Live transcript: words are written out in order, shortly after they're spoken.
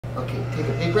Okay, take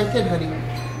a big breath in, honey.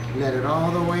 Let it all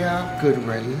the way out. Good,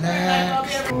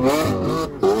 relax.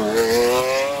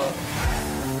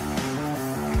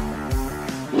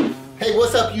 Hey,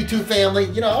 what's up, YouTube family?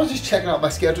 You know, I was just checking out my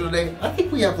schedule today. I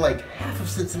think we have like half of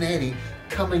Cincinnati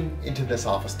coming into this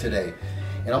office today.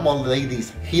 And I'm gonna lay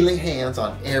these healing hands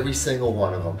on every single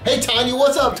one of them. Hey, Tanya,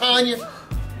 what's up, Tanya?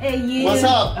 Hey, you. What's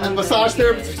up? I'm massage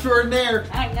therapist extraordinaire.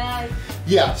 Hi, guys.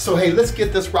 Yeah, so hey, let's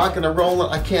get this rocking and rolling.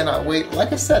 I cannot wait.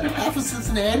 Like I said, half of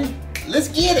Cincinnati. Let's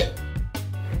get it.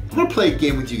 I'm gonna play a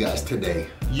game with you guys today.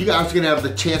 You guys are gonna have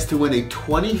the chance to win a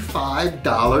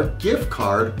 $25 gift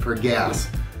card for gas.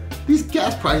 These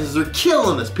gas prices are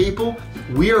killing us, people.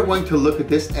 We are going to look at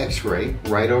this x-ray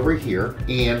right over here,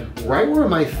 and right where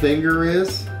my finger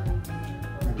is,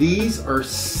 these are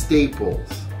staples.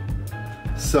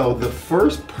 So the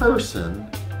first person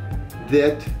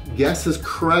that guesses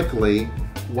correctly,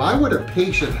 why would a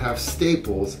patient have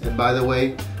staples? And by the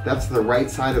way, that's the right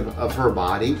side of her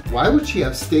body. Why would she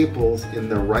have staples in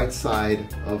the right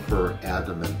side of her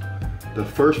abdomen? The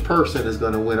first person is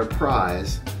going to win a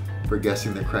prize for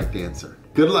guessing the correct answer.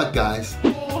 Good luck, guys.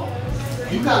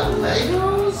 You got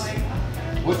Legos?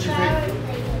 What you think?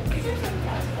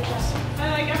 I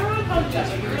like everyone told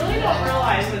you really don't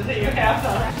realize that you have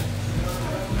them.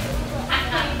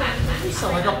 You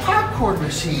sound like a popcorn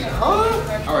machine,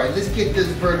 huh? All right, let's get this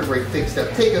vertebrae fixed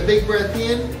up. Take a big breath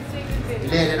in.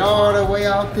 Let it all the way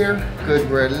out there. Good,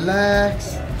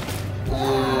 relax.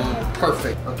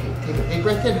 Perfect. Okay, take a big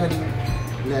breath in, honey.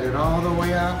 Let it all the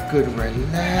way out. Good,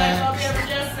 relax.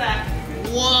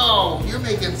 Whoa, you're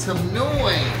making some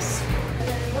noise.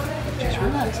 Just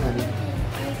relax, honey.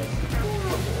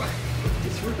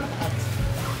 Just relax.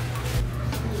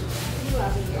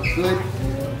 Good.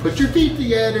 Put your feet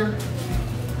together.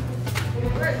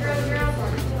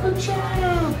 Good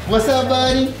job. What's up,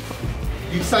 buddy?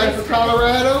 You excited for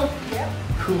Colorado? Yep.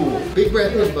 Cool. Big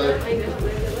breath in, bud.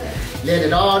 Let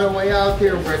it all the way out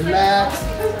there. Relax.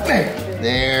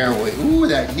 There we. Ooh,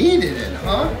 that needed it,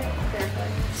 huh?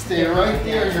 Stay right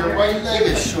there. Your right leg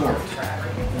is short.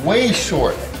 Way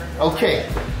short. Okay.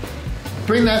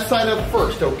 Bring that side up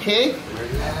first, okay?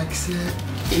 Relax it.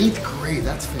 8th grade.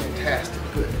 That's fantastic.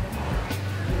 Good.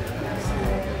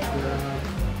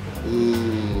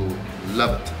 Ooh,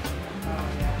 love it.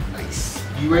 Nice.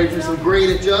 You ready for some great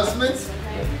adjustments?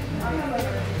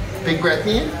 Big breath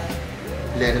in.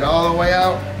 Let it all the way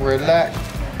out. Relax.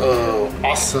 Oh,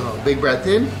 awesome. Big breath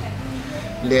in.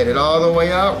 Let it all the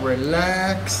way out.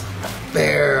 Relax.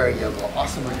 There you go.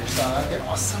 Awesome on your side. There.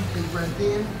 Awesome. Big breath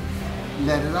in.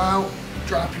 Let it out.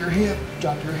 Drop your hip.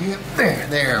 Drop your hip. There.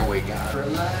 There we got it.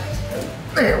 Relax.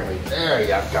 There we. There you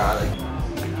got it.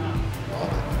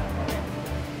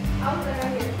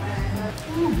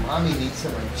 Ooh, mommy needs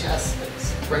some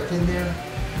adjustments. Breath in there.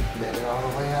 Let it all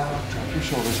the way out. Drop your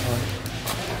shoulders, honey.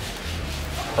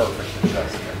 Perfect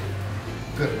adjustment.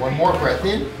 Good. One more breath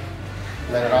in.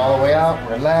 Let it all the way out.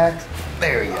 Relax.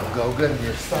 There you go. Good on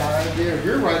your side there.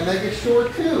 Your right leg is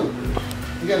short too.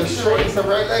 You got to shorten some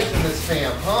right legs in this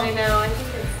fam, huh? I know. I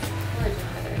think it's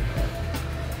better.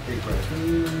 Big breath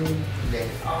in. Let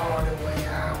it all the way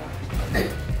out. There.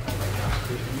 Oh my God.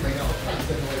 You make all kinds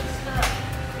of noise.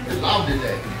 You're loud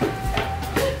today.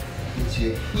 Get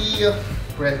your heel.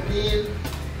 Breath in.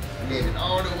 Let it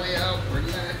all the way out.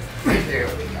 Relax. There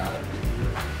we go.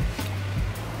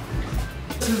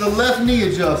 This is a left knee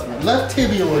adjustment, left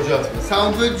tibial adjustment.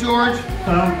 Sound good, George?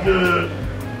 Sounds good.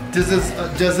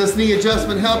 Does this knee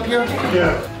adjustment help you?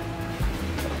 Yeah.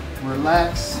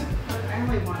 Relax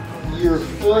your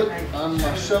foot on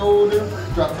my shoulder.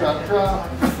 Drop, drop, drop.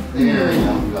 There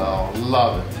you go.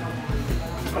 Love it.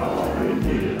 Oh, you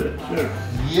needed it too.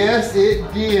 Yes,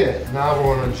 it did. Now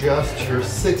we're going to adjust your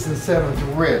 6th and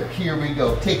 7th rib. Here we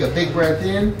go. Take a big breath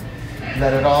in.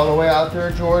 Let it all the way out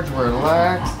there, George.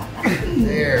 Relax.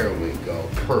 There we go.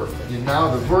 Perfect. And now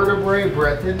the vertebrae.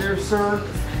 Breath in there, sir.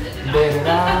 Let it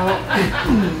out.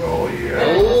 Oh,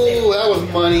 yeah. Oh, that was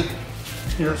money.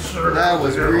 Yes, sir. That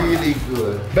was really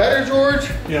good. Better, George?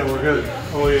 Yeah, we're good.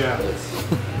 Oh, yeah.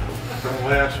 The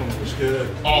last one was good.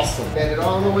 Awesome. Let it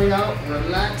all the way out.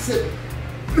 Relax it.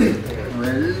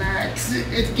 Relax it.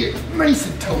 It's getting nice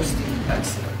and toasty.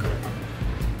 Excellent. Good.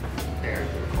 There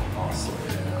you go. Awesome.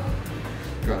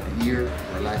 Drop the ear.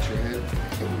 Relax your head.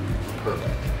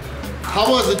 Perfect.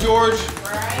 How was it, George?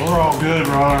 We're all good,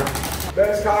 Ron.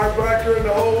 Best chiropractor in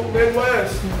the whole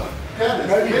Midwest.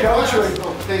 Maybe country.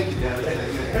 Oh, thank you,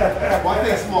 Dennis. One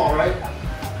thing small, right?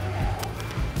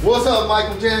 What's up,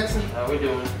 Michael Jackson? How we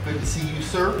doing? Good to see you,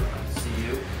 sir. Good to see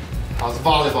you. How's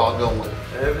volleyball going?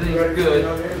 Everything's good.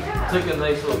 Took a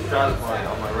nice little shot at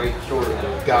on my right shoulder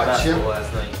there. Gotcha.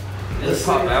 Last night. It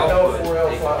pop out,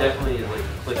 but it definitely is like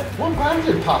click. Well, I'm glad it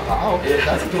didn't pop out.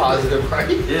 That's a positive, right?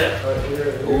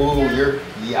 Yeah. Ooh,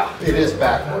 it is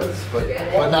backwards, but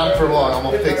not for long. I'm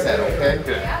gonna fix that, okay?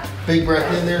 Good. Big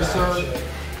breath in there, sir.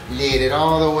 Let it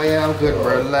all the way out. Good,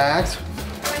 relax.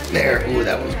 There. Ooh,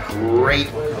 that was great.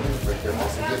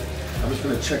 I'm just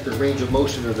gonna check the range of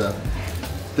motion of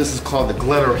this is called the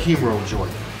glenohumeral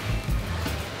joint.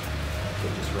 So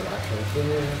just relax right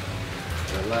there.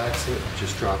 Relax it.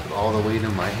 Just drop it all the way to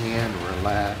my hand.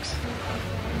 Relax.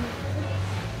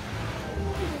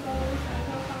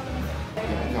 I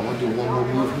want to do one more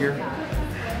move here.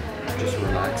 Just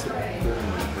relax it. I'm going to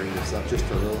bring this up just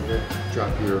a little bit.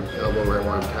 Drop your elbow right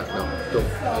where I'm tapping. No, don't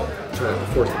try not to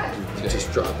force it.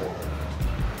 Just drop it.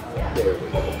 There we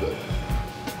go. Good.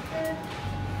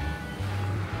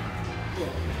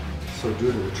 So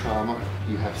due to the trauma,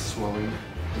 you have swelling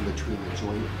in between the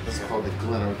joint. That's called the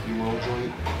glenohumeral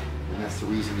joint. And that's the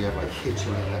reason you have like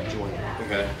hitching in that joint.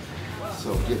 Okay.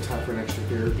 So do you have time for an extra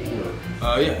therapy? Or?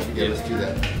 Yeah. Yeah, let's do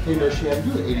that. Hey, no, she had to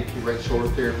do an ADP right shoulder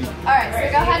therapy. All right, so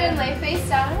go ahead and lay face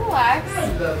down and relax.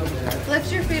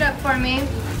 Lift your feet up for me.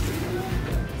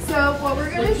 So what we're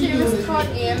going to do is called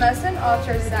EMS and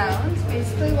ultrasound.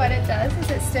 Basically what it does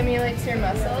is it stimulates your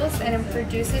muscles and it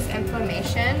produces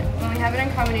inflammation. When we have it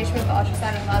in combination with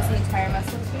ultrasound, it allows the entire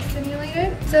muscle to be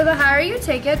stimulated. So the higher you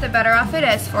take it, the better off it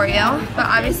is for you. But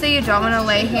obviously you don't want to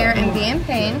lay here and be in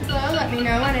pain. So let me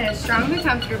know when it is strong and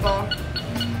comfortable.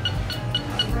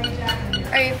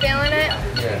 Are you feeling it?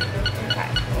 Yeah. Okay.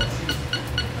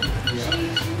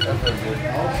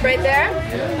 That's Right there?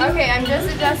 Yeah. Okay, I'm just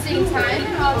adjusting time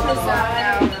and ultrasound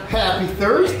now. Happy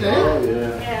Thursday.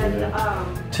 And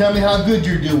Tell me how good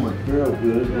you're doing. Real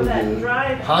good. for that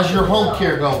drive. How's your home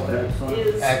care going?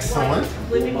 Is Excellent.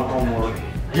 like living in the country.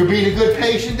 You're being a good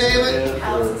patient, David?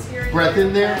 Houses here. Breath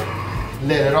in there.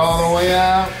 Let it all the way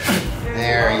out.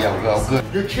 There you go. Good.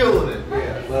 You're killing it.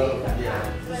 Yeah,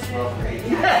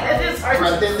 it is hard.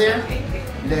 Breath in there.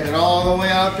 Let it all the way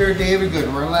out there, David. Good.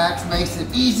 Relax, nice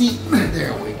and easy.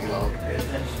 There we go.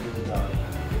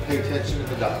 Pay attention to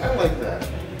the doctor. I like that.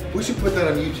 We should put that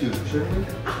on YouTube, shouldn't we?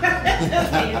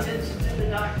 Pay attention to the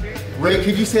doctor. Ray,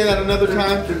 could you say that another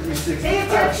time? Pay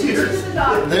attention to the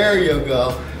doctor. There you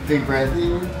go. Big breath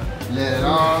in. Let it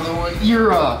all the way.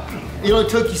 You're up. It only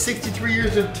took you 63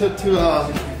 years to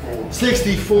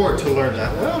 64 to learn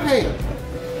that. Well, hey,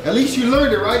 at least you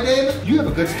learned it, right, David? You have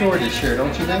a good story to share,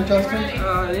 don't you think, Justin?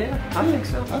 Yeah, I think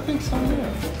so. I think so,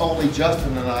 yeah. Only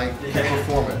Justin and I can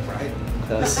perform it, right?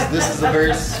 This is a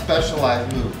very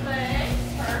specialized move.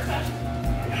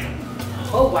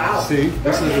 Oh wow. See,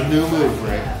 this is a new move,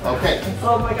 Ray. Okay.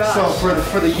 Oh my gosh. So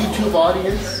for the YouTube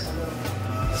audience,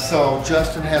 so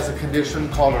Justin has a condition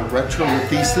called a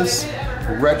retrolithiasis.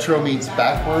 Retro means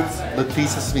backwards,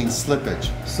 lithiasis means slippage.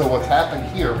 So what's happened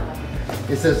here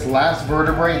is this last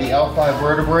vertebrae, the L5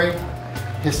 vertebrae,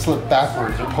 has slipped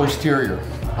backwards or posterior.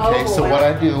 Okay, so what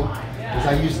I do is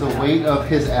I use the weight of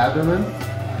his abdomen.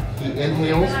 He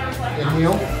inhales,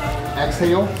 inhale,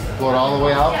 exhale, blow it all the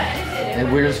way out. And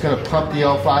we're just gonna pump the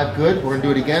L5 good. We're gonna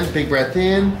do it again, big breath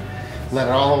in, let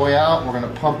it all the way out. We're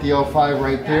gonna pump the L5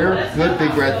 right there. Good,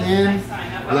 big breath in,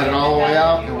 let it all the way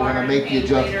out, and we're gonna make the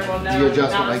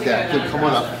adjustment like that. Good, come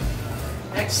on up.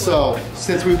 So,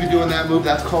 since we've been doing that move,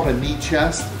 that's called a knee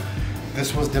chest.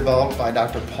 This was developed by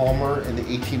Dr. Palmer in the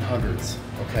 1800s,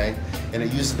 okay? And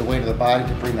it uses the weight of the body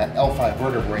to bring that L5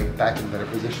 vertebrae back into better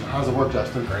position. How does it work,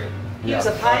 Justin? Great. He was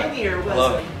a pioneer,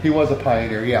 wasn't he? He was a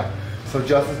pioneer, yeah. So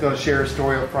Justin's going to share his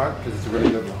story up front because it's a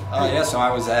really good one. Yeah, so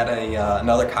I was at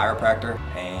another chiropractor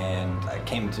and I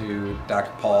came to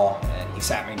Dr. Paul and he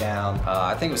sat me down.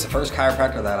 I think it was the first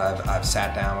chiropractor that I've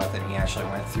sat down with, and he actually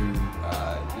went through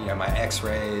my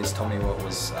x-rays, told me what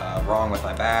was wrong with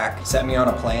my back, set me on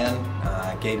a plan,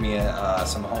 gave me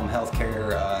some home health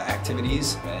care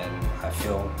activities, and I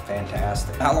feel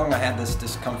fantastic. How long I had this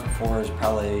discomfort for is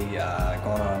probably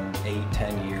going on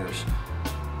 8-10 years.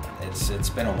 It's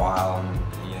been a while, and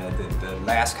the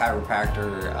last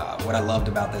chiropractor, what I loved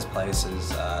about this place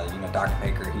is, Dr.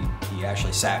 Baker, he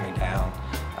actually sat me down,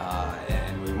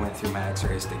 and we went through my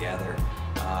x-rays together,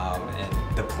 and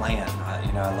the plan,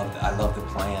 I love the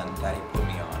plan that he put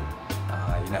me on.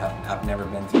 I've never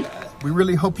been through that. We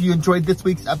really hope you enjoyed this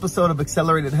week's episode of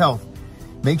Accelerated Health.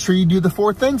 Make sure you do the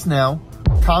 4 things now: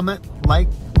 comment, like,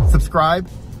 subscribe,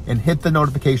 and hit the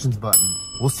notifications button.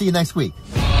 We'll see you next week.